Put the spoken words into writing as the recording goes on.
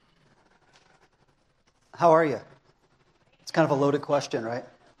How are you? It's kind of a loaded question, right?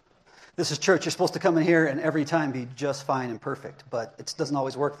 This is church. You're supposed to come in here and every time be just fine and perfect, but it doesn't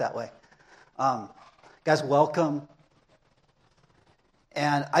always work that way. Guys, welcome.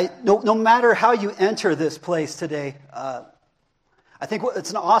 And no matter how you enter this place today, I think it's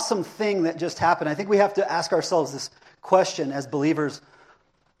an awesome thing that just happened. I think we have to ask ourselves this question as believers,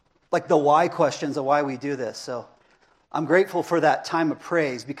 like the why questions of why we do this. So I'm grateful for that time of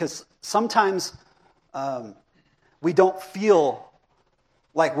praise because sometimes we don't feel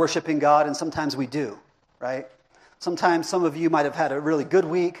like worshiping God, and sometimes we do, right? Sometimes some of you might have had a really good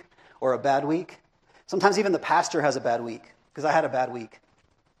week or a bad week. Sometimes even the pastor has a bad week, because I had a bad week,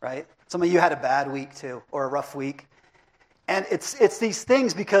 right? Some of you had a bad week too, or a rough week. And it's these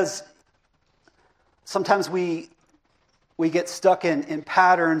things because sometimes we get stuck in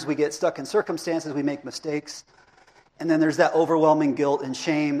patterns, we get stuck in circumstances, we make mistakes. And then there's that overwhelming guilt and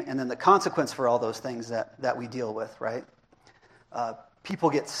shame, and then the consequence for all those things that we deal with, right?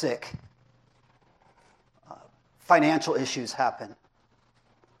 People get sick. Financial issues happen.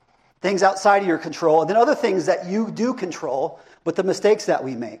 Things outside of your control, and then other things that you do control, but the mistakes that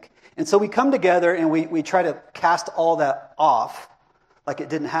we make. And so we come together and we try to cast all that off like it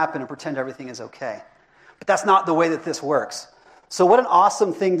didn't happen and pretend everything is okay. But that's not the way that this works. So what an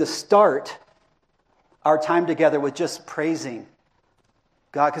awesome thing to start our time together with just praising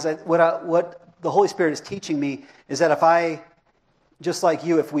God. Because what the Holy Spirit is teaching me is that if I, just like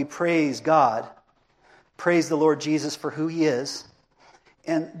you, if we praise God, praise the Lord Jesus for who He is,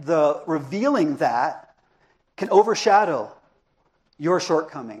 and the revealing that can overshadow your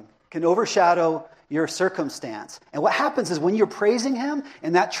shortcoming, can overshadow your circumstance. And what happens is when you're praising Him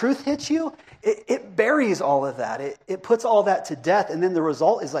and that truth hits you, it buries all of that. It puts all that to death, and then the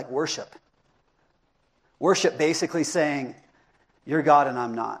result is like worship. Worship basically saying, you're God and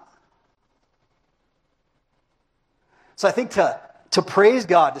I'm not. So I think to praise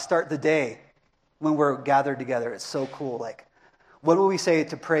God to start the day when we're gathered together, it's so cool. Like, what do we say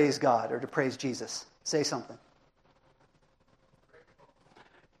to praise God or to praise Jesus? Say something.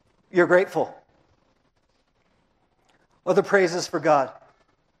 You're grateful. Other praises for God.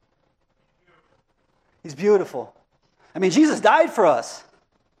 He's beautiful. I mean, Jesus died for us.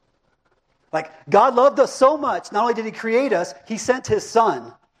 Like, God loved us so much, not only did He create us, He sent His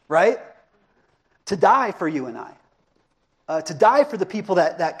Son, right? To die for you and I. To die for the people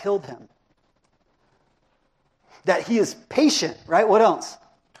that killed Him. That He is patient, right? What else?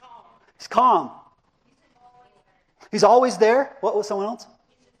 Calm. He's calm. He's always there. What was someone else?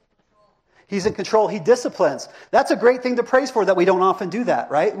 He's in control. He disciplines. That's a great thing to praise for, that we don't often do that,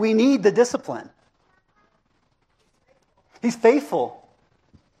 right? We need the discipline. He's faithful.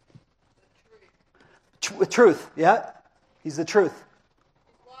 Truth, yeah. He's the truth.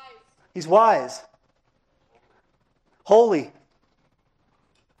 He's wise. Holy.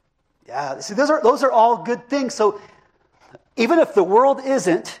 Yeah, see, those are all good things. So even if the world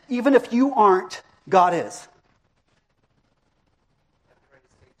isn't, even if you aren't, God is.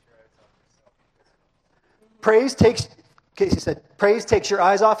 Casey said, praise takes your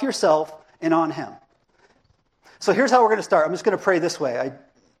eyes off yourself and on Him. So here's how we're going to start. I'm just going to pray this way.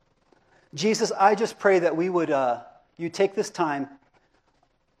 Jesus, I just pray that we would, you take this time,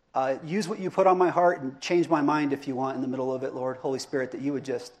 use what you put on my heart and change my mind if you want in the middle of it, Lord. Holy Spirit, that you would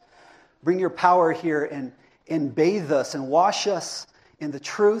just bring your power here and bathe us and wash us in the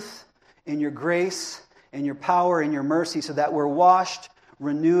truth, in your grace, in your power, in your mercy, so that we're washed,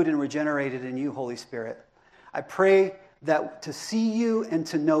 renewed, and regenerated in you, Holy Spirit. I pray that to see you and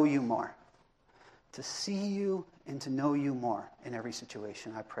to know you more. To see you and to know you more in every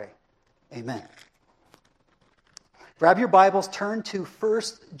situation, I pray. Amen. Grab your Bibles, turn to 1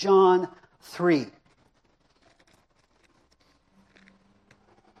 John 3.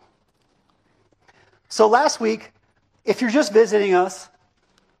 So last week, if you're just visiting us,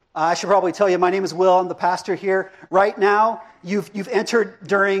 I should probably tell you, my name is Will, I'm the pastor here. Right now, you've entered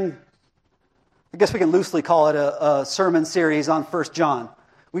during, I guess we can loosely call it a sermon series on 1 John.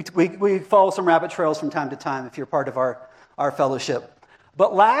 We follow some rabbit trails from time to time if you're part of our fellowship.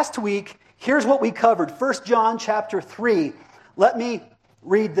 But last week, here's what we covered. 1 John chapter 3. Let me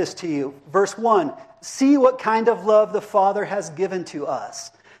read this to you. Verse 1. See what kind of love the Father has given to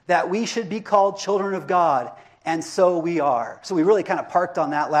us, that we should be called children of God, and so we are. So we really kind of parked on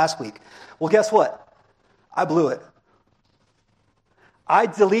that last week. Well, guess what? I blew it. I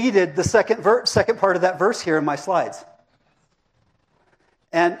deleted the second part of that verse here in my slides.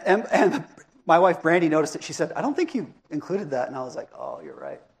 And my wife, Brandy, noticed it. She said, I don't think you included that. And I was like, oh, you're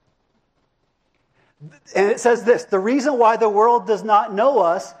right. And it says this, the reason why the world does not know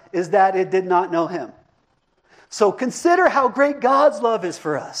us is that it did not know Him. So consider how great God's love is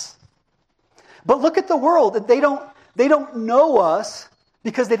for us. But look at the world. They don't know us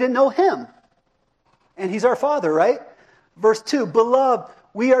because they didn't know him. And he's our Father, right? Verse 2, beloved,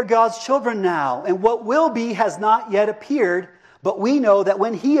 we are God's children now, and what will be has not yet appeared, but we know that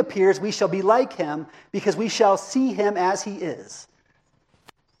when he appears, we shall be like him, because we shall see him as he is.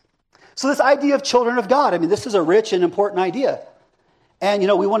 So this idea of children of God, I mean, this is a rich and important idea. And,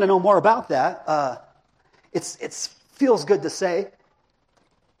 we want to know more about that. It feels good to say.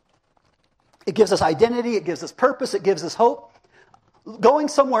 It gives us identity, it gives us purpose, it gives us hope. Going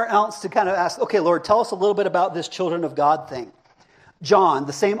somewhere else to kind of ask, okay, Lord, tell us a little bit about this children of God thing. John,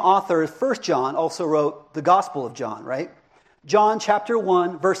 the same author as 1 John, also wrote the Gospel of John, right? John chapter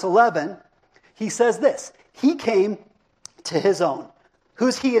 1, verse 11, he says this, he came to his own.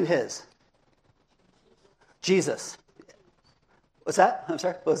 Who's he and his? Jesus. What's that? I'm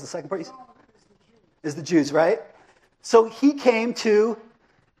sorry, what was the second part? Is the Jews, right? So he came to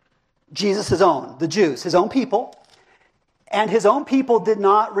Jesus' own, the Jews, his own people, and his own people did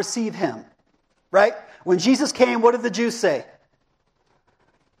not receive him, right? When Jesus came, what did the Jews say?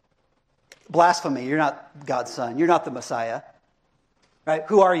 Blasphemy, you're not God's son, you're not the Messiah, right?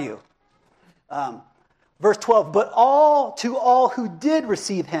 Who are you? Verse 12, but to all who did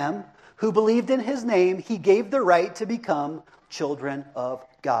receive him, who believed in his name, he gave the right to become children of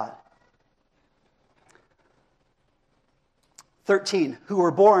God. 13, who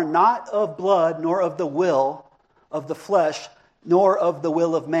were born not of blood, nor of the will of the flesh, nor of the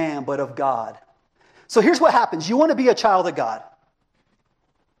will of man, but of God. So here's what happens. You want to be a child of God,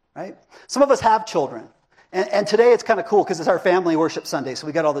 right? Some of us have children. And today it's kind of cool because it's our family worship Sunday, so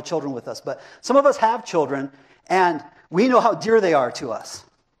we got all the children with us. But some of us have children, and we know how dear they are to us.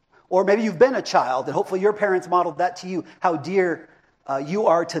 Or maybe you've been a child, and hopefully your parents modeled that to you, how dear you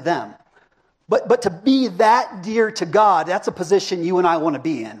are to them. But to be that dear to God, that's a position you and I want to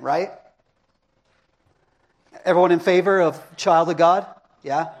be in, right? Everyone in favor of child of God?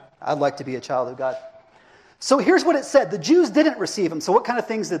 Yeah? I'd like to be a child of God. So here's what it said. The Jews didn't receive him, so what kind of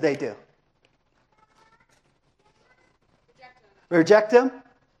things did they do? Reject him?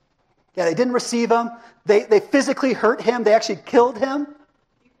 Yeah, they didn't receive him. They physically hurt him. They actually killed him.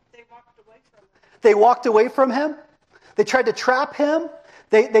 They walked away from him. They walked away from him. They tried to trap him.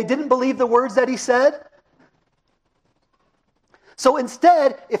 They didn't believe the words that he said. So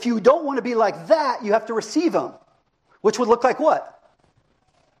instead, if you don't want to be like that, you have to receive him. Which would look like what?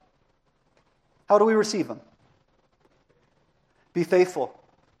 How do we receive him? Be faithful.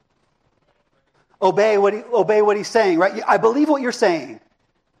 Obey what he's saying, right? I believe what you're saying.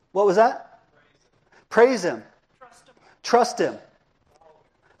 What was that? Praise him. Trust him.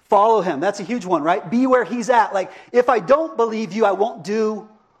 Follow him. That's a huge one, right? Be where he's at. Like, if I don't believe you, I won't do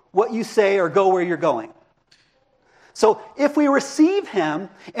what you say or go where you're going. So if we receive him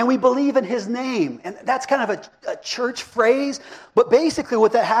and we believe in his name, and that's kind of a church phrase, but basically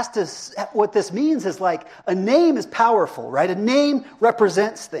what this means is like a name is powerful, right? A name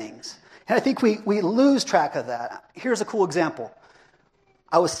represents things. And I think we lose track of that. Here's a cool example.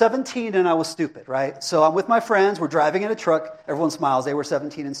 I was 17 and I was stupid, right? So I'm with my friends. We're driving in a truck. Everyone smiles. They were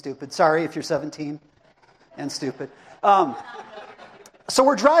 17 and stupid. Sorry if you're 17 and stupid. So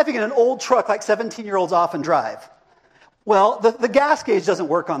we're driving in an old truck like 17-year-olds often drive. Well, the gas gauge doesn't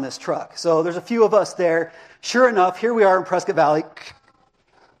work on this truck. So there's a few of us there. Sure enough, here we are in Prescott Valley.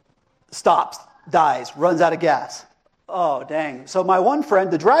 Stops, dies, runs out of gas. Oh, dang. So my one friend,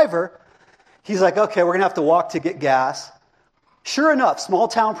 the driver, he's like, okay, we're going to have to walk to get gas. Sure enough, small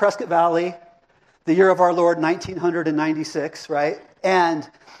town Prescott Valley, the year of our Lord, 1996, right? And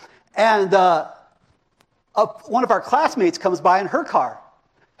one of our classmates comes by in her car.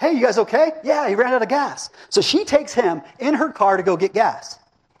 Hey, you guys okay? Yeah, he ran out of gas. So she takes him in her car to go get gas.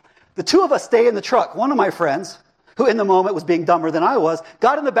 The two of us stay in the truck. One of my friends, who in the moment was being dumber than I was,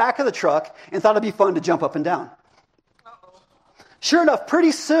 got in the back of the truck and thought it'd be fun to jump up and down. Uh-oh. Sure enough,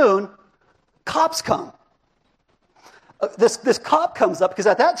 pretty soon, cops come. This cop comes up because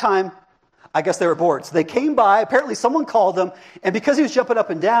at that time, I guess they were bored. So they came by. Apparently someone called them. And because he was jumping up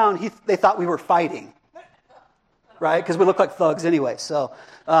and down, they thought we were fighting. Right? Because we looked like thugs anyway. So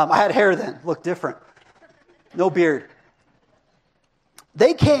I had hair then. Looked different. No beard.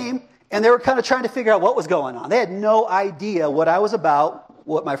 They came and they were kind of trying to figure out what was going on. They had no idea what I was about,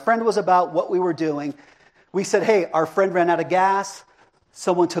 what my friend was about, what we were doing. We said, hey, our friend ran out of gas.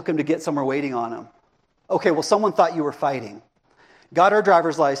 Someone took him to get somewhere waiting on him. Okay, well, someone thought you were fighting. Got our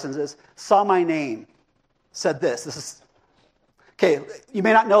driver's licenses, saw my name, said this. This is, okay, you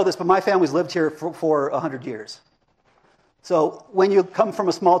may not know this, but my family's lived here for 100 years. So when you come from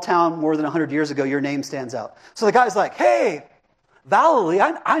a small town more than 100 years ago, your name stands out. So the guy's like, hey, Vallely,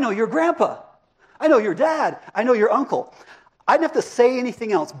 I know your grandpa. I know your dad. I know your uncle. I didn't have to say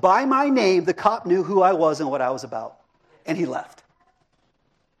anything else. By my name, the cop knew who I was and what I was about. And he left.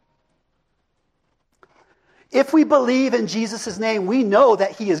 If we believe in Jesus' name, we know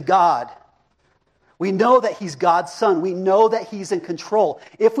that he is God. We know that he's God's son. We know that he's in control.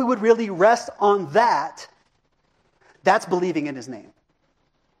 If we would really rest on that, that's believing in his name.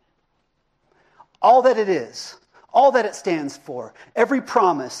 All that it is, all that it stands for, every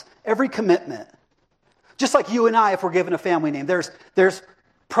promise, every commitment. Just like you and I, if we're given a family name, there's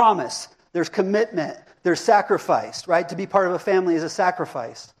promise, there's commitment, there's sacrifice, right? To be part of a family is a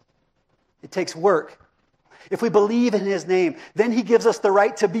sacrifice. It takes work. If we believe in his name, then he gives us the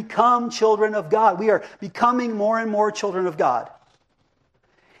right to become children of God. We are becoming more and more children of God.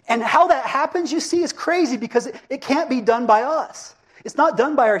 And how that happens, you see, is crazy because it can't be done by us. It's not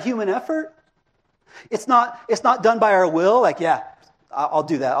done by our human effort. It's not done by our will, like, yeah, I'll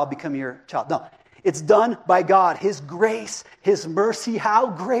do that. I'll become your child. No, it's done by God, his grace, his mercy, how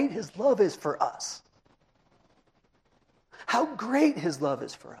great his love is for us. How great his love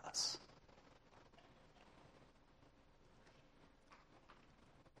is for us.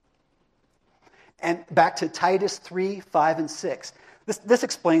 And back to Titus 3, 5, and 6. This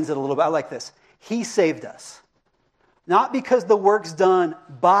explains it a little bit. I like this. He saved us. Not because the works done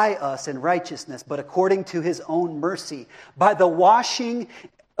by us in righteousness, but according to his own mercy, by the washing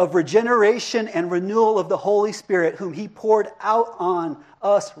of regeneration and renewal of the Holy Spirit, whom he poured out on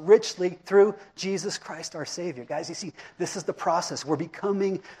us richly through Jesus Christ our Savior. Guys, you see, this is the process. We're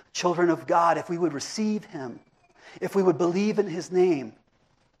becoming children of God if we would receive him, if we would believe in his name.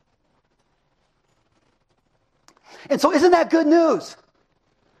 And so isn't that good news?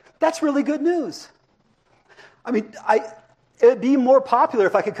 That's really good news. I mean, it'd be more popular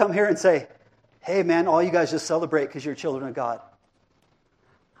if I could come here and say, hey, man, all you guys just celebrate because you're children of God.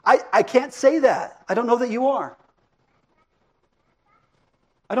 I can't say that. I don't know that you are.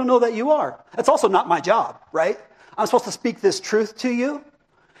 I don't know that you are. That's also not my job, right? I'm supposed to speak this truth to you,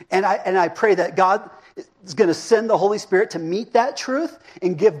 and I pray that God is going to send the Holy Spirit to meet that truth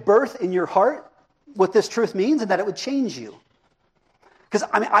and give birth in your heart what this truth means, and that it would change you. Because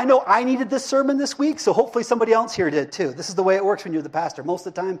I know I needed this sermon this week, so hopefully somebody else here did too. This is the way it works when you're the pastor. Most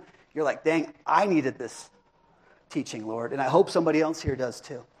of the time, you're like, dang, I needed this teaching, Lord, and I hope somebody else here does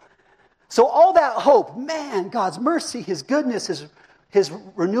too. So all that hope, man, God's mercy, his goodness, his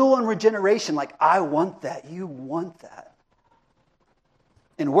renewal and regeneration, like, I want that. You want that.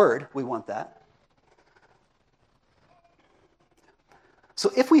 In word, we want that.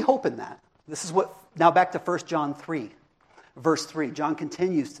 So if we hope in that, this is what, now back to 1 John 3, verse 3. John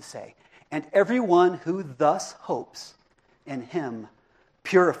continues to say, and everyone who thus hopes in him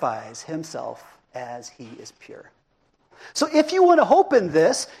purifies himself as he is pure. So if you want to hope in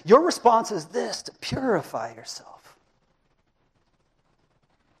this, your response is this, to purify yourself.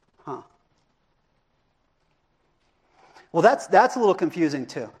 Huh. Well, that's a little confusing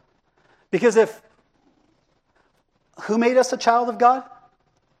too. Because who made us a child of God?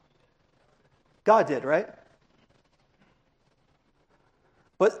 God did, right?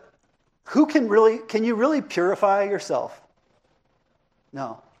 But can you really purify yourself?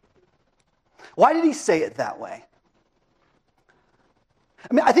 No. Why did he say it that way?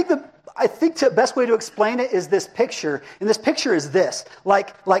 I mean, I think the best way to explain it is this picture, and this picture is this,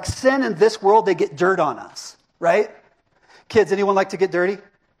 like sin in this world, they get dirt on us, right? Kids, anyone like to get dirty?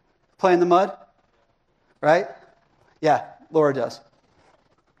 Play in the mud? Right? Yeah, Laura does.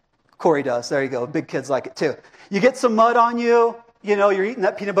 Corey does. There you go. Big kids like it too. You get some mud on you. You know, you're eating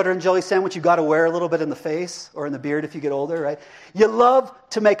that peanut butter and jelly sandwich. You got to wear a little bit in the face or in the beard if you get older, right? You love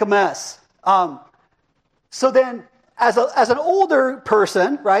to make a mess. So then, as an older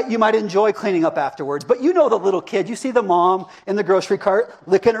person, right, you might enjoy cleaning up afterwards. But you know the little kid. You see the mom in the grocery cart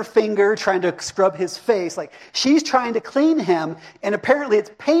licking her finger, trying to scrub his face. Like, she's trying to clean him, and apparently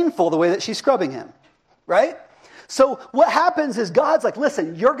it's painful the way that she's scrubbing him, right? So what happens is God's like,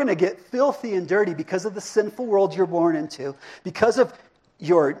 listen, you're going to get filthy and dirty because of the sinful world you're born into, because of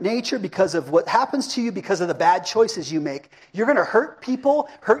your nature, because of what happens to you, because of the bad choices you make. You're going to hurt people,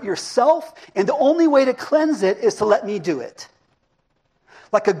 hurt yourself, and the only way to cleanse it is to let me do it.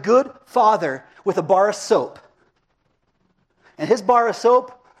 Like a good father with a bar of soap. And his bar of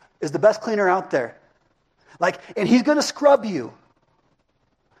soap is the best cleaner out there. And he's going to scrub you.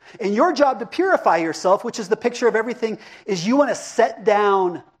 And your job to purify yourself, which is the picture of everything, is you want to set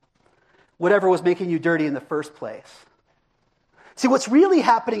down whatever was making you dirty in the first place. See, what's really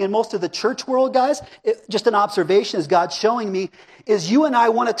happening in most of the church world, guys, just an observation as God's showing me, is you and I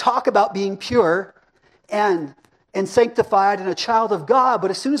want to talk about being pure and sanctified and a child of God,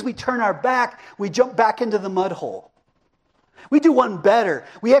 but as soon as we turn our back, we jump back into the mud hole. We do one better.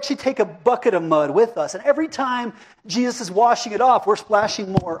 We actually take a bucket of mud with us, and every time Jesus is washing it off, we're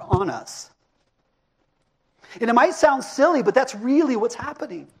splashing more on us. And it might sound silly, but that's really what's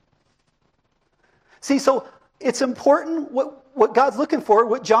happening. See, so it's important what God's looking for,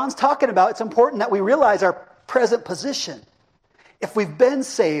 what John's talking about. It's important that we realize our present position. If we've been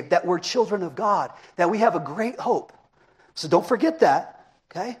saved, that we're children of God, that we have a great hope. So don't forget that,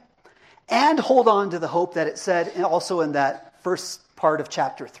 okay? And hold on to the hope that it said, and also in that first part of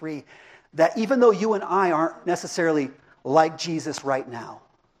chapter 3, that even though you and I aren't necessarily like Jesus right now,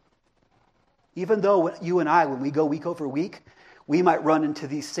 even though you and I, when we go week over week, we might run into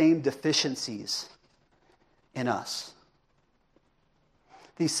these same deficiencies in us.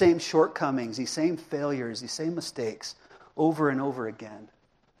 These same shortcomings, these same failures, these same mistakes over and over again.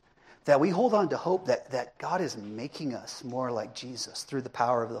 That we hold on to hope that God is making us more like Jesus through the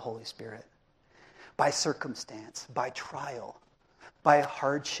power of the Holy Spirit. By circumstance, by trial, by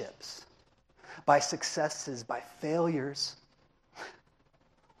hardships, by successes, by failures.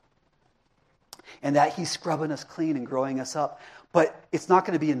 And that He's scrubbing us clean and growing us up. But it's not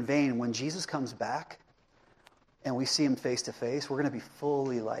going to be in vain. When Jesus comes back and we see Him face to face, we're going to be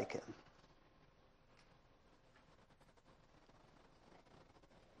fully like Him.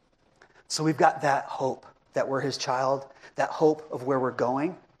 So we've got that hope that we're His child, that hope of where we're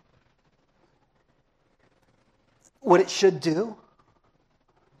going. What it should do,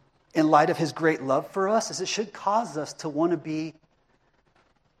 in light of His great love for us, is it should cause us to want to be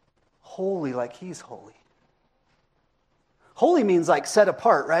holy like He's holy. Holy means like set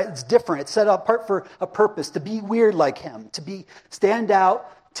apart, right? It's different. It's set apart for a purpose, to be weird like Him, to stand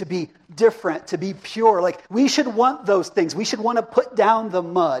out, to be different, to be pure. Like, we should want those things. We should want to put down the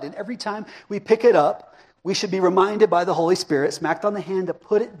mud. And every time we pick it up, we should be reminded by the Holy Spirit, smacked on the hand, to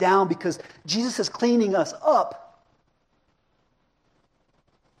put it down because Jesus is cleaning us up.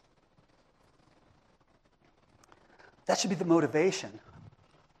 That should be the motivation.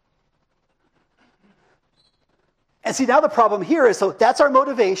 And see, now the problem here is, so that's our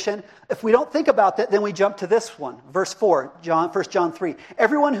motivation. If we don't think about that, then we jump to this one. Verse 4, 1 John 3.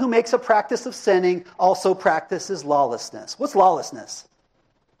 Everyone who makes a practice of sinning also practices lawlessness. What's lawlessness?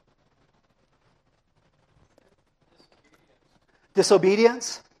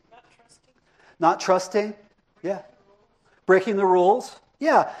 Disobedience? Not trusting? Yeah. Breaking the rules?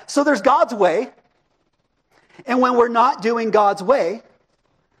 Yeah. So there's God's way. And when we're not doing God's way,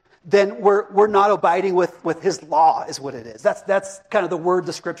 then we're not abiding with His law, is what it is. That's kind of the word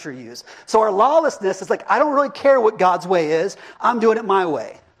the Scripture use. So our lawlessness is like, I don't really care what God's way is. I'm doing it my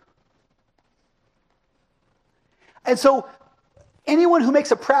way. And so anyone who makes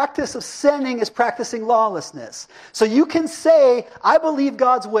a practice of sinning is practicing lawlessness. So you can say, I believe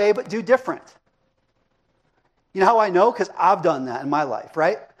God's way, but do different. You know how I know? Because I've done that in my life,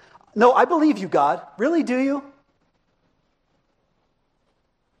 right? No, I believe you, God. Really, do you?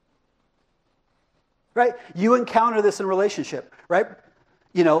 Right? You encounter this in relationship, right?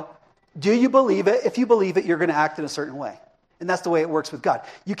 You know, do you believe it? If you believe it, you're going to act in a certain way. And that's the way it works with God.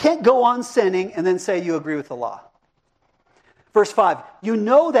 You can't go on sinning and then say you agree with the law. Verse 5, you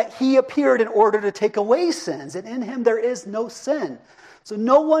know that He appeared in order to take away sins, and in Him there is no sin. So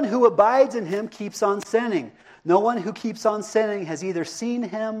no one who abides in Him keeps on sinning. No one who keeps on sinning has either seen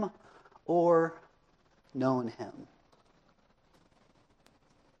Him or known Him.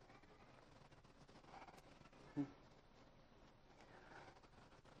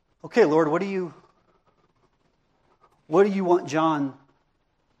 Okay, Lord, what do you want John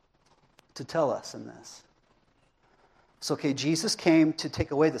to tell us in this? So, okay, Jesus came to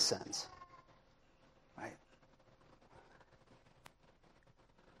take away the sins, right?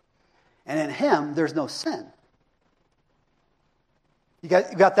 And in Him, there's no sin. You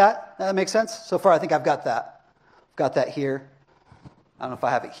got that? That makes sense? So far, I think I've got that. I've got that here. I don't know if I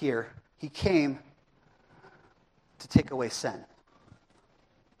have it here. He came to take away sin.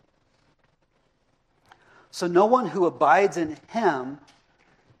 So no one who abides in Him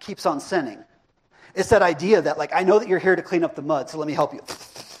keeps on sinning. It's that idea that, like, I know that you're here to clean up the mud, so let me help you.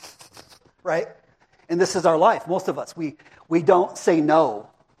 Right? And this is our life. Most of us, we don't say no.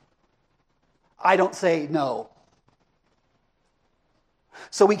 I don't say no.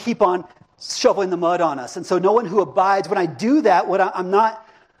 So we keep on shoveling the mud on us. And so no one who abides, when I do that, I'm not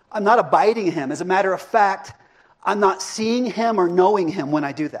abiding in Him. As a matter of fact, I'm not seeing Him or knowing Him when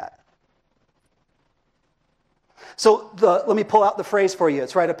I do that. So let me pull out the phrase for you.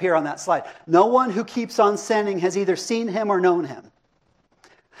 It's right up here on that slide. No one who keeps on sinning has either seen him or known him.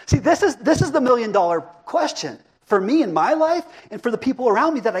 See, this is the $1 million question for me in my life and for the people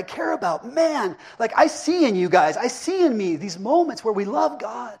around me that I care about. Man, like I see in you guys, I see in me these moments where we love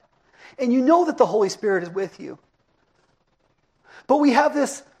God. And you know that the Holy Spirit is with you. But we have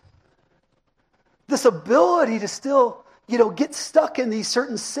this ability to still, get stuck in these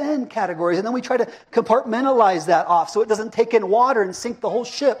certain sin categories. And then we try to compartmentalize that off so it doesn't take in water and sink the whole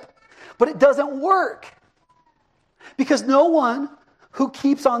ship. But it doesn't work. Because no one who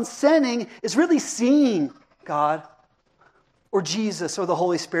keeps on sinning is really seeing God or Jesus or the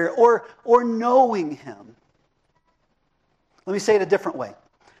Holy Spirit or knowing him. Let me say it a different way.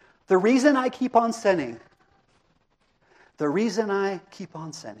 The reason I keep on sinning,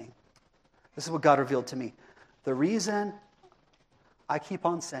 this is what God revealed to me. The reason I keep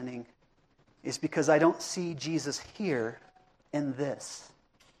on sinning is because I don't see Jesus here in this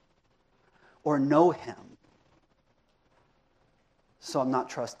or know him. So I'm not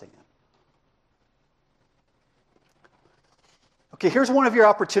trusting him. Okay, here's one of your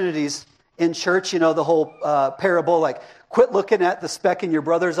opportunities in church, the whole parable, like quit looking at the speck in your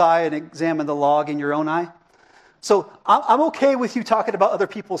brother's eye and examine the log in your own eye. So I'm okay with you talking about other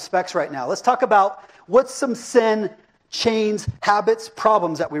people's specks right now. Let's talk about what's some sin, chains, habits,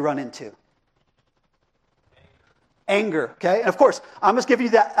 problems that we run into. Anger, okay? And of course, I'm just giving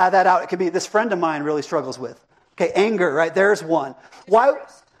you that out. It can be this friend of mine really struggles with. Okay, anger, right? There's one. Why?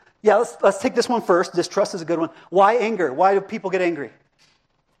 Yeah, let's take this one first. Distrust is a good one. Why anger? Why do people get angry?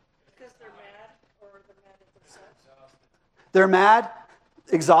 Because they're mad or they're mad at themselves. They're mad,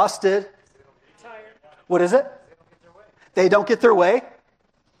 exhausted. Tired. What is it? They don't get their way.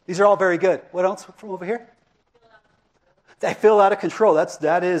 These are all very good. What else from over here? They feel out of control.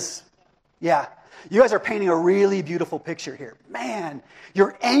 That is, yeah. You guys are painting a really beautiful picture here. Man,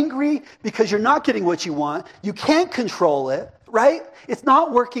 you're angry because you're not getting what you want. You can't control it, right? It's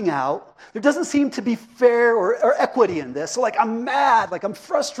not working out. There doesn't seem to be fair or equity in this. So I'm mad, I'm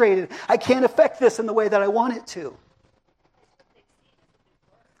frustrated. I can't affect this in the way that I want it to.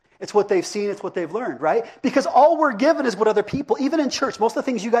 It's what they've seen, it's what they've learned, right? Because all we're given is what other people, even in church, most of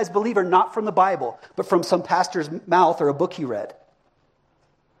the things you guys believe are not from the Bible, but from some pastor's mouth or a book he read.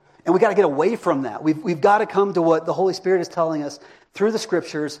 And we got to get away from that. We've got to come to what the Holy Spirit is telling us through the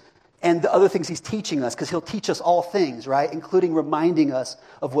Scriptures and the other things he's teaching us, because he'll teach us all things, right? Including reminding us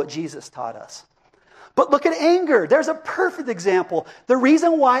of what Jesus taught us. But look at anger. There's a perfect example. The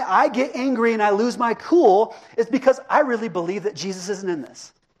reason why I get angry and I lose my cool is because I really believe that Jesus isn't in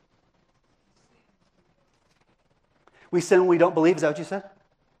this. We sin when we don't believe. Is that what you said?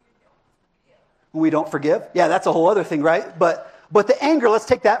 When we don't forgive? Yeah, that's a whole other thing, right? But the anger, let's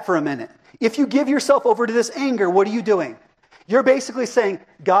take that for a minute. If you give yourself over to this anger, what are you doing? You're basically saying,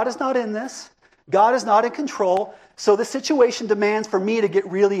 God is not in this. God is not in control. So the situation demands for me to get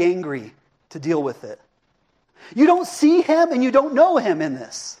really angry to deal with it. You don't see him and you don't know him in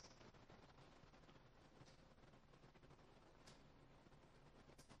this.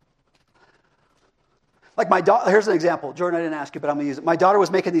 Like my daughter, here's an example. Jordan, I didn't ask you, but I'm going to use it. My daughter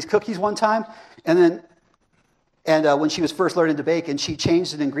was making these cookies one time, and when she was first learning to bake, and she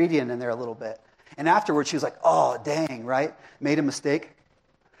changed an ingredient in there a little bit. And afterwards, she was like, oh, dang, right? Made a mistake.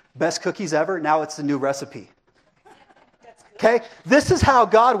 Best cookies ever. Now it's the new recipe. Okay? This is how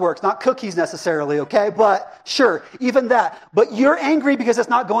God works. Not cookies necessarily, okay? But sure, even that. But you're angry because it's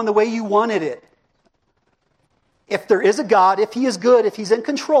not going the way you wanted it. If there is a God, if he is good, if he's in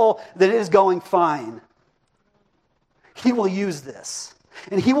control, then it is going fine. He will use this.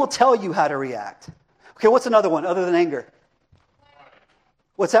 And he will tell you how to react. Okay, what's another one other than anger?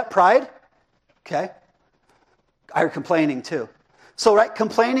 What's that? Pride? Okay. I heard complaining too. So, right,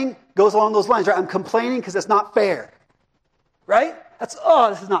 complaining goes along those lines, right? I'm complaining because it's not fair. Right? This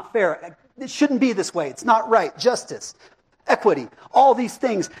is not fair. It shouldn't be this way. It's not right. Justice, equity, all these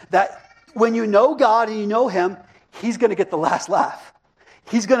things that when you know God and you know him, he's going to get the last laugh.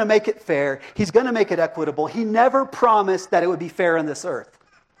 He's going to make it fair. He's going to make it equitable. He never promised that it would be fair on this earth.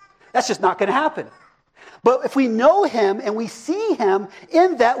 That's just not going to happen. But if we know him and we see him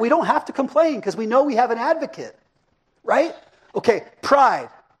in that, we don't have to complain because we know we have an advocate. Right? Okay, pride.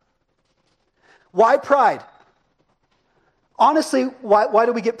 Why pride? Honestly, why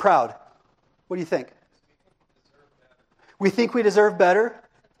do we get proud? What do you think? We think we deserve better?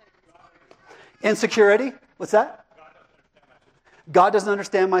 Insecurity? What's that? God doesn't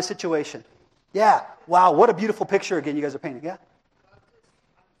understand my situation. Yeah. Wow, what a beautiful picture again you guys are painting. Yeah?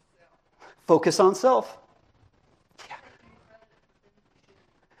 Focus on self. Yeah.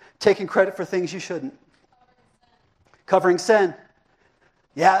 Taking credit for things you shouldn't. Covering sin.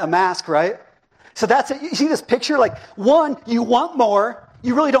 Yeah, a mask, right? So that's it. You see this picture? Like, one, you want more.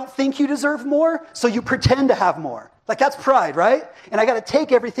 You really don't think you deserve more, so you pretend to have more. Like, that's pride, right? And I got to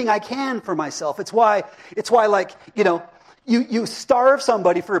take everything I can for myself. It's why like, you starve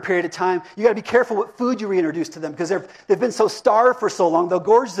somebody for a period of time. You got to be careful what food you reintroduce to them because they've been so starved for so long, they'll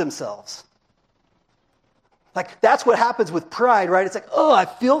gorge themselves. Like, that's what happens with pride, right? It's like, oh, I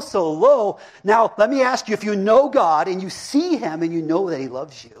feel so low. Now, let me ask you, if you know God and you see him and you know that he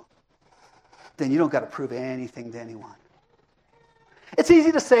loves you, then you don't got to prove anything to anyone. It's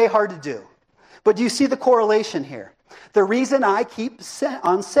easy to say, hard to do. But do you see the correlation here? The reason I keep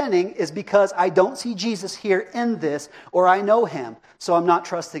on sinning is because I don't see Jesus here in this, or I know him, so I'm not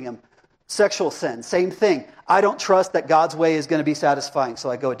trusting him. Sexual sin, same thing. I don't trust that God's way is going to be satisfying, so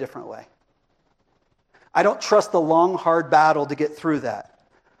I go a different way. I don't trust the long, hard battle to get through that.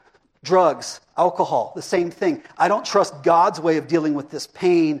 Drugs, alcohol, the same thing. I don't trust God's way of dealing with this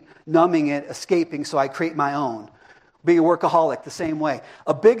pain, numbing it, escaping, so I create my own. Being a workaholic, the same way.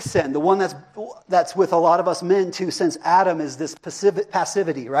 A big sin, the one that's with a lot of us men too, since Adam, is this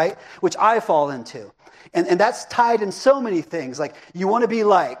passivity, right? Which I fall into. And that's tied in so many things. Like, you want to be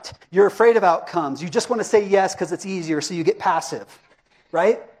liked. You're afraid of outcomes. You just want to say yes because it's easier, so you get passive,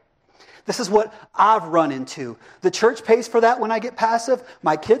 right? This is what I've run into. The church pays for that when I get passive.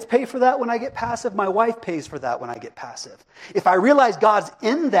 My kids pay for that when I get passive. My wife pays for that when I get passive. If I realize God's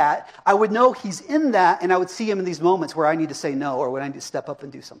in that, I would know he's in that, and I would see him in these moments where I need to say no or when I need to step up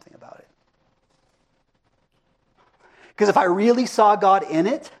and do something about it. Because if I really saw God in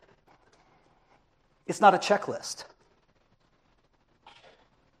it, it's not a checklist.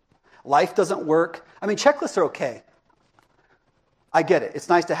 Life doesn't work. I mean, checklists are okay. I get it. It's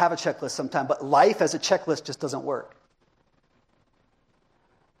nice to have a checklist sometime, but life as a checklist just doesn't work.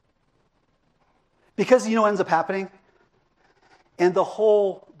 Because you know what ends up happening? In the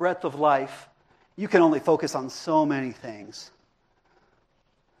whole breadth of life, you can only focus on so many things.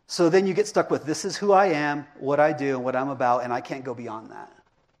 So then you get stuck with, this is who I am, what I do, and what I'm about, and I can't go beyond that.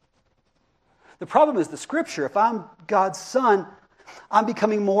 The problem is the scripture. If I'm God's son, I'm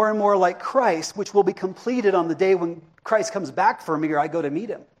becoming more and more like Christ, which will be completed on the day when Christ comes back for me or I go to meet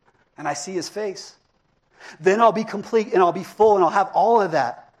him and I see his face. Then I'll be complete and I'll be full and I'll have all of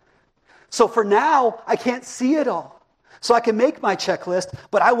that. So for now, I can't see it all. So I can make my checklist,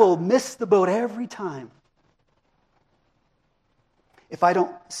 but I will miss the boat every time if I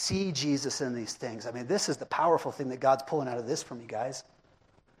don't see Jesus in these things. I mean, this is the powerful thing that God's pulling out of this from you guys.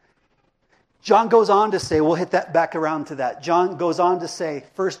 John goes on to say, we'll hit that back around to that. John goes on to say,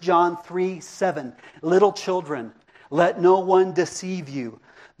 1 John 3:7, little children, let no one deceive you.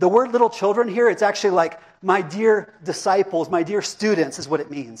 The word little children here, it's actually like, my dear disciples, my dear students is what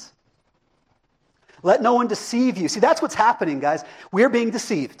it means. Let no one deceive you. See, that's what's happening, guys. We're being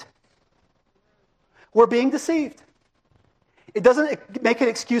deceived. We're being deceived. It doesn't make an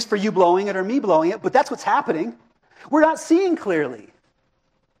excuse for you blowing it or me blowing it, but that's what's happening. We're not seeing clearly.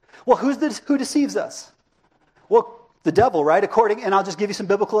 Well, who deceives us? Well, the devil, right? And I'll just give you some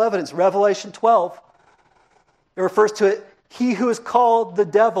biblical evidence. Revelation 12, it refers to it, he who is called the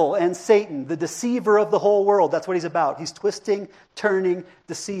devil and Satan, the deceiver of the whole world. That's what he's about. He's twisting, turning,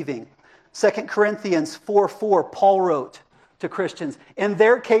 deceiving. 2 Corinthians 4:4, Paul wrote to Christians, in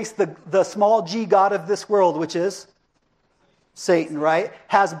their case, the small g god of this world, which is Satan, right,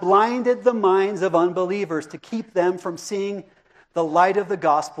 has blinded the minds of unbelievers to keep them from seeing the light of the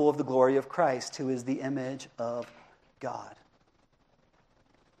gospel of the glory of Christ, who is the image of God.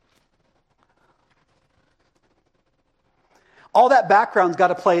 All that background's got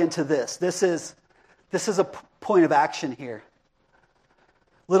to play into this. This is a point of action here.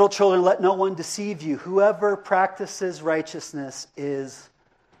 Little children, let no one deceive you. Whoever practices righteousness is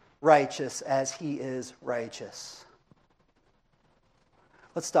righteous as he is righteous.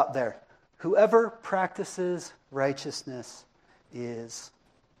 Let's stop there. Whoever practices righteousness is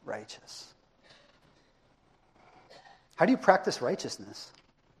righteous. How do you practice righteousness?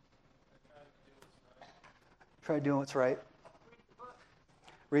 Try doing what's right.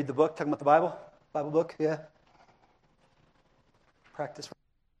 Read the book. Talking about the Bible? Bible book, yeah. Practice.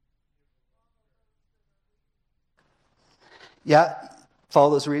 Yeah,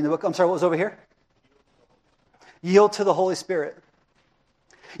 follow those reading the book. I'm sorry, what was over here? Yield to the Holy Spirit.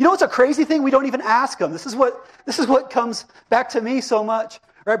 You know what's a crazy thing? We don't even ask them. This is what comes back to me so much.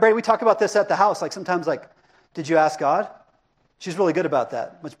 Right, Brady? We talk about this at the house. Like sometimes, like, did you ask God? She's really good about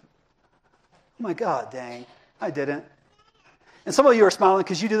that. Oh my God, dang, I didn't. And some of you are smiling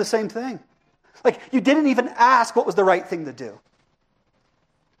because you do the same thing. Like, you didn't even ask what was the right thing to do.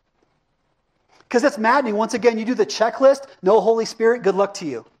 Because it's maddening. Once again, you do the checklist, no Holy Spirit, good luck to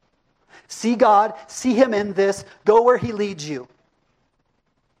you. See God, see him in this, go where he leads you.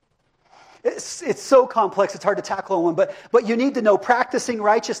 It's so complex, it's hard to tackle in one, but you need to know practicing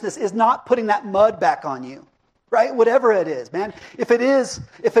righteousness is not putting that mud back on you, right? Whatever it is, man. If it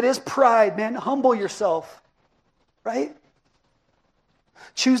is pride, man, humble yourself, right?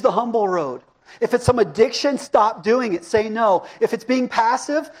 Choose the humble road. If it's some addiction, stop doing it. Say no. If it's being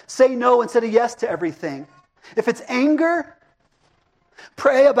passive, say no instead of yes to everything. If it's anger,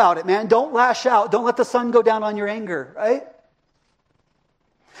 pray about it, man. Don't lash out. Don't let the sun go down on your anger, right?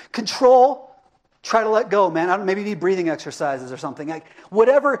 Control, try to let go, man. Maybe you need breathing exercises or something. Like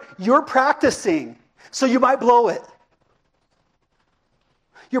whatever you're practicing, so you might blow it.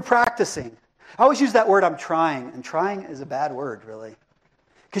 You're practicing. I always use that word, I'm trying. And trying is a bad word, really.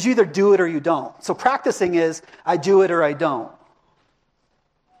 Because you either do it or you don't. So practicing is, I do it or I don't.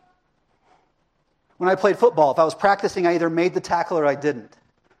 When I played football, if I was practicing, I either made the tackle or I didn't.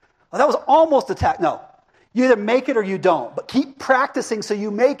 Well, that was almost a tackle. No. You either make it or you don't. But keep practicing so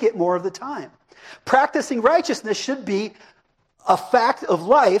you make it more of the time. Practicing righteousness should be a fact of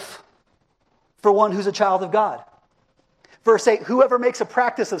life for one who's a child of God. Verse 8, whoever makes a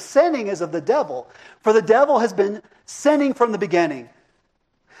practice of sinning is of the devil, for the devil has been sinning from the beginning.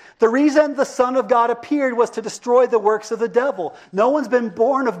 The reason the Son of God appeared was to destroy the works of the devil. No one's been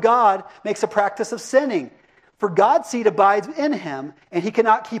born of God makes a practice of sinning. For God's seed abides in him, and he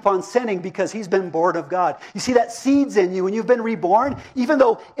cannot keep on sinning because he's been born of God. You see, that seed's in you when you've been reborn. Even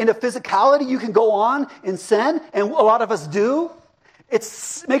though in a physicality you can go on and sin, and a lot of us do, it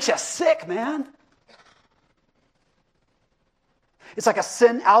makes you sick, man. It's like a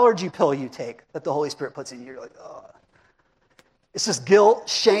sin allergy pill you take that the Holy Spirit puts in you. You're like, oh. It's just guilt,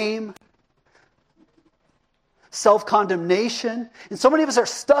 shame, self-condemnation. And so many of us are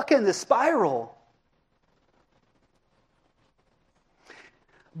stuck in this spiral.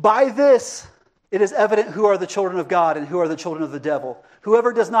 By this, it is evident who are the children of God and who are the children of the devil.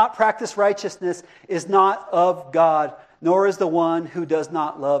 Whoever does not practice righteousness is not of God, nor is the one who does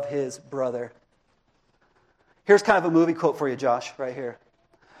not love his brother. Here's kind of a movie quote for you, Josh, right here.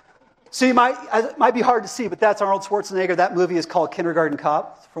 So it might be hard to see, but that's Arnold Schwarzenegger. That movie is called Kindergarten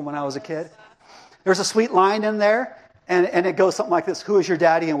Cop, from when I was a kid. There's a sweet line in there, and it goes something like this. Who is your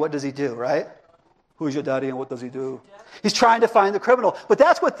daddy and what does he do, right? Who is your daddy and what does he do? He's trying to find the criminal. But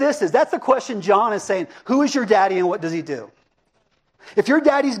that's what this is. That's the question John is saying. Who is your daddy and what does he do? If your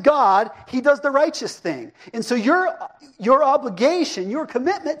daddy's God, he does the righteous thing. And so your obligation, your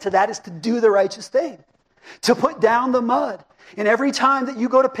commitment to that is to do the righteous thing. To put down the mud. And every time that you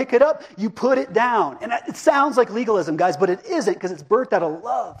go to pick it up, you put it down. And it sounds like legalism, guys, but it isn't because it's birthed out of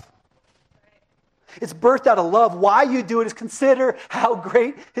love. It's birthed out of love. Why you do it is consider how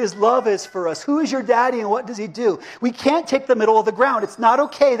great his love is for us. Who is your daddy and what does he do? We can't take the middle of the ground. It's not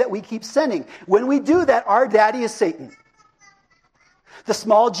okay that we keep sinning. When we do that, our daddy is Satan. The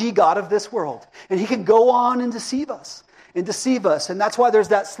small g god of this world. And he can go on and deceive us. And that's why there's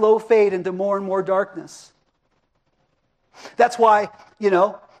that slow fade into more and more darkness. That's why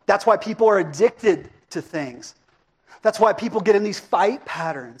people are addicted to things. That's why people get in these fight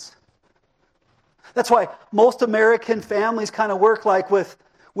patterns. That's why most American families kind of work like with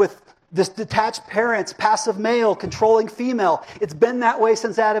this detached parents, passive male, controlling female. It's been that way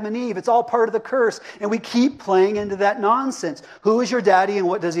since Adam and Eve. It's all part of the curse. And we keep playing into that nonsense. Who is your daddy and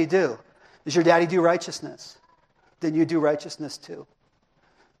what does he do? Does your daddy do righteousness? Then you do righteousness too.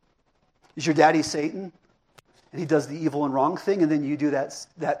 Is your daddy Satan? And he does the evil and wrong thing, and then you do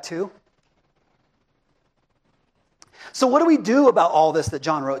that too? So what do we do about all this that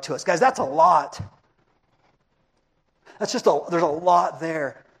John wrote to us? Guys, that's a lot. There's a lot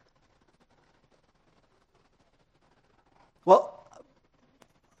there. Well,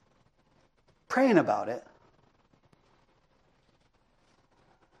 praying about it.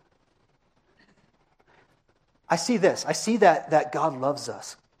 I see this. I see that God loves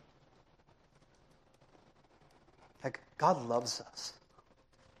us. Like, God loves us.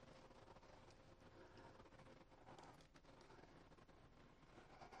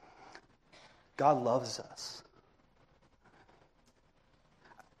 God loves us.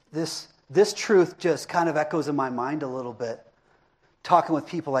 This truth just kind of echoes in my mind a little bit. Talking with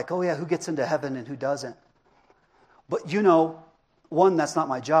people like, oh yeah, who gets into heaven and who doesn't? But one, that's not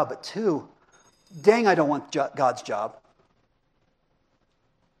my job. But two, dang, I don't want God's job.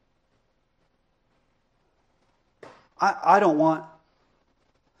 I don't want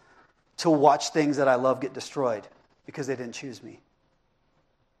to watch things that I love get destroyed because they didn't choose me.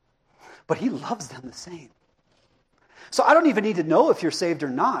 But he loves them the same. So I don't even need to know if you're saved or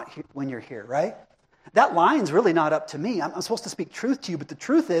not when you're here, right? That line's really not up to me. I'm supposed to speak truth to you, but the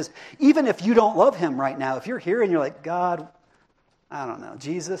truth is, even if you don't love him right now, if you're here and you're like, God, I don't know,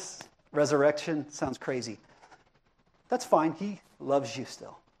 Jesus, resurrection, sounds crazy. That's fine. He loves you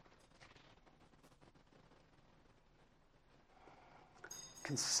still.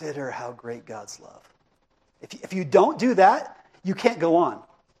 Consider how great God's love. If you don't do that, you can't go on.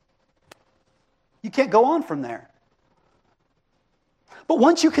 You can't go on from there. But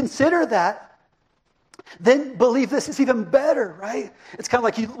once you consider that, then believe this is even better, right? It's kind of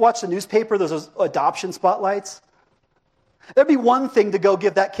like you watch the newspaper, those adoption spotlights. There'd be one thing to go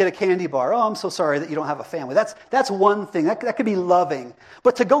give that kid a candy bar. Oh, I'm so sorry that you don't have a family. That's one thing. That could be loving.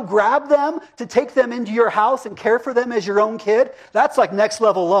 But to go grab them, to take them into your house and care for them as your own kid, that's like next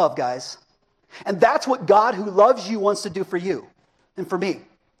level love, guys. And that's what God who loves you wants to do for you and for me.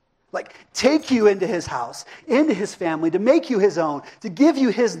 Like take you into his house, into his family, to make you his own, to give you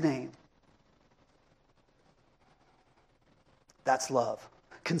his name. That's love.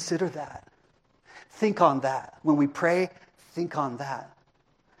 Consider that. Think on that. When we pray, think on that.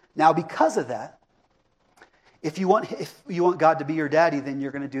 Now, because of that, if you want God to be your daddy, then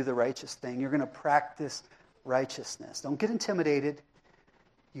you're going to do the righteous thing. You're going to practice righteousness. Don't get intimidated.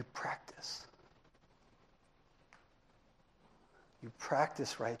 You practice. You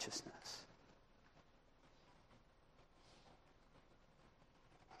practice righteousness.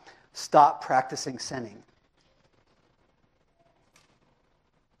 Stop practicing sinning.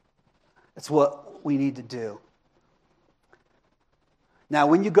 That's what we need to do. Now,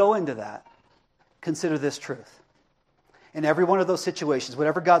 when you go into that, consider this truth. In every one of those situations,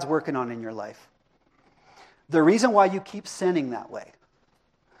 whatever God's working on in your life, the reason why you keep sinning that way,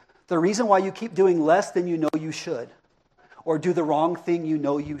 the reason why you keep doing less than you know you should, or do the wrong thing you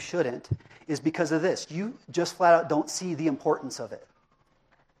know you shouldn't, is because of this. You just flat out don't see the importance of it.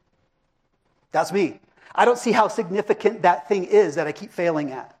 That's me. I don't see how significant that thing is that I keep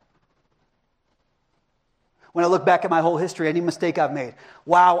failing at. When I look back at my whole history, any mistake I've made,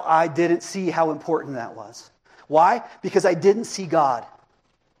 wow, I didn't see how important that was. Why? Because I didn't see God.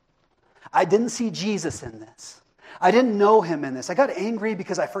 I didn't see Jesus in this. I didn't know him in this. I got angry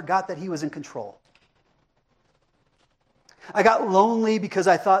because I forgot that he was in control. I got lonely because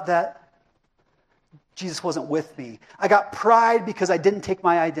I thought that Jesus wasn't with me. I got pride because I didn't take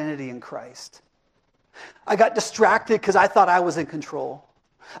my identity in Christ. I got distracted because I thought I was in control.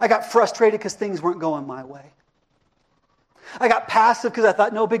 I got frustrated because things weren't going my way. I got passive because I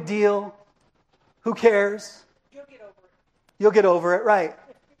thought, no big deal. Who cares? You'll get over it. You'll get over it, right.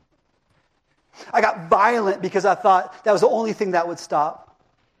 I got violent because I thought that was the only thing that would stop.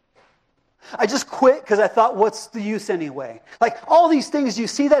 I just quit because I thought, what's the use anyway? Like all these things, you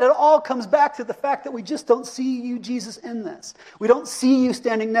see that? It all comes back to the fact that we just don't see you, Jesus, in this. We don't see you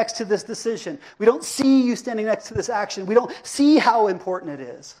standing next to this decision. We don't see you standing next to this action. We don't see how important it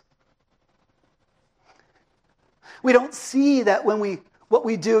is. We don't see that what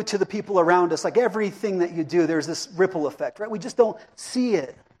we do to the people around us, like everything that you do, there's this ripple effect, right? We just don't see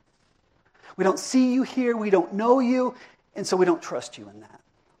it. We don't see you here. We don't know you. And so we don't trust you in that.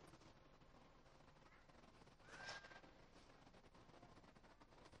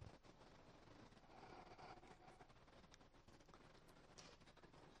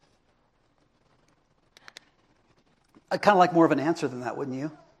 I'd kind of like more of an answer than that, wouldn't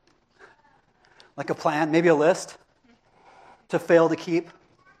you? Like a plan, maybe a list to fail to keep.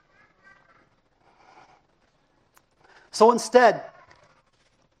 So instead,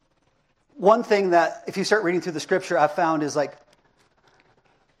 one thing that, if you start reading through the scripture, I've found is like,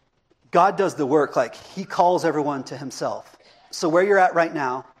 God does the work, like he calls everyone to himself. So where you're at right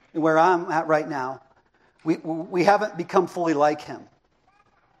now, and where I'm at right now, we haven't become fully like him.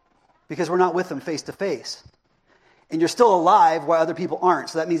 Because we're not with him face to face. And you're still alive while other people aren't.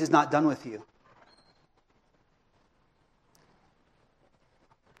 So that means he's not done with you.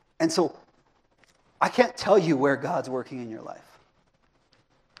 And so I can't tell you where God's working in your life.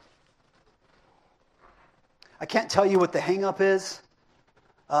 I can't tell you what the hang-up is,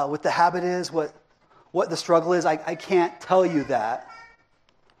 what the habit is, what the struggle is. I can't tell you that.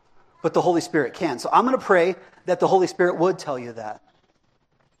 But the Holy Spirit can. So I'm going to pray that the Holy Spirit would tell you that.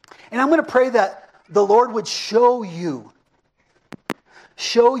 And I'm going to pray that the Lord would show you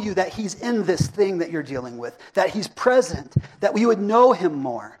that he's in this thing that you're dealing with, that he's present, that we would know him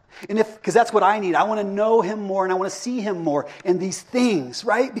more. And because that's what I need. I want to know him more and I want to see him more in these things,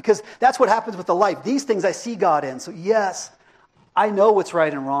 right? Because that's what happens with the life. These things I see God in. So yes, I know what's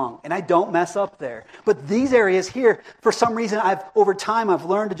right and wrong, and I don't mess up there. But these areas here, for some reason, over time, I've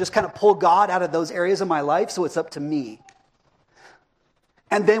learned to just kind of pull God out of those areas of my life, so it's up to me.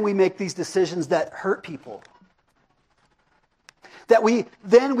 And then we make these decisions that hurt people.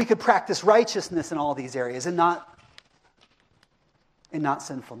 Then we could practice righteousness in all these areas and not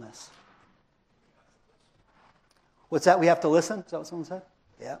sinfulness. What's that? We have to listen? Is that what someone said?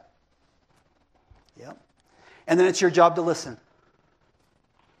 Yeah. Yeah. And then it's your job to listen.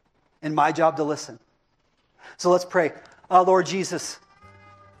 And my job to listen. So let's pray. Lord Jesus,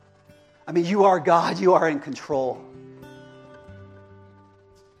 you are God. You are in control.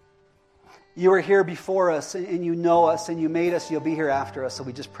 You are here before us, and you know us, and you made us. You'll be here after us, so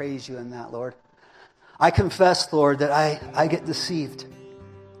we just praise you in that, Lord. I confess, Lord, that I get deceived.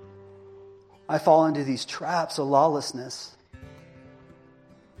 I fall into these traps of lawlessness.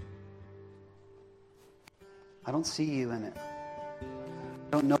 I don't see you in it.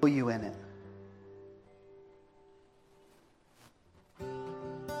 I don't know you in it.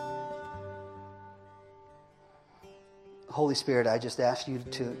 Holy Spirit, I just ask you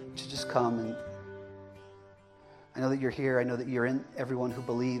to just come. And I know that you're here. I know that you're in everyone who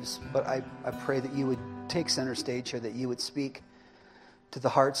believes. But I pray that you would take center stage here, that you would speak to the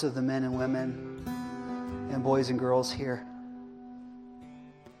hearts of the men and women and boys and girls here.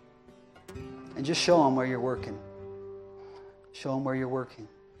 And just show them where you're working. Show them where you're working.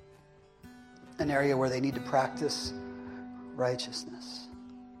 An area where they need to practice righteousness.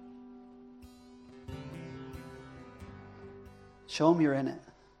 Show them you're in it.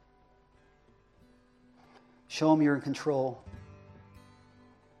 Show them you're in control.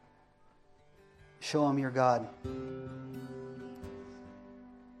 Show them you're God.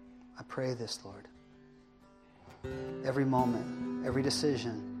 I pray this, Lord. Every moment, every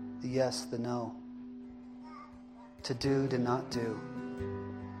decision, the yes, the no, to do, to not do,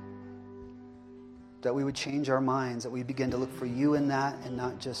 that we would change our minds, that we begin to look for you in that and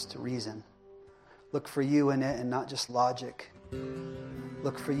not just reason. Look for you in it and not just logic.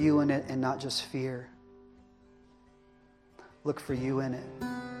 Look for you in it and not just fear. Look for you in it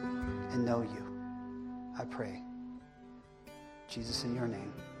and know you. I pray. Jesus, in your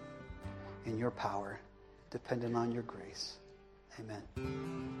name, in your power, dependent on your grace. Amen.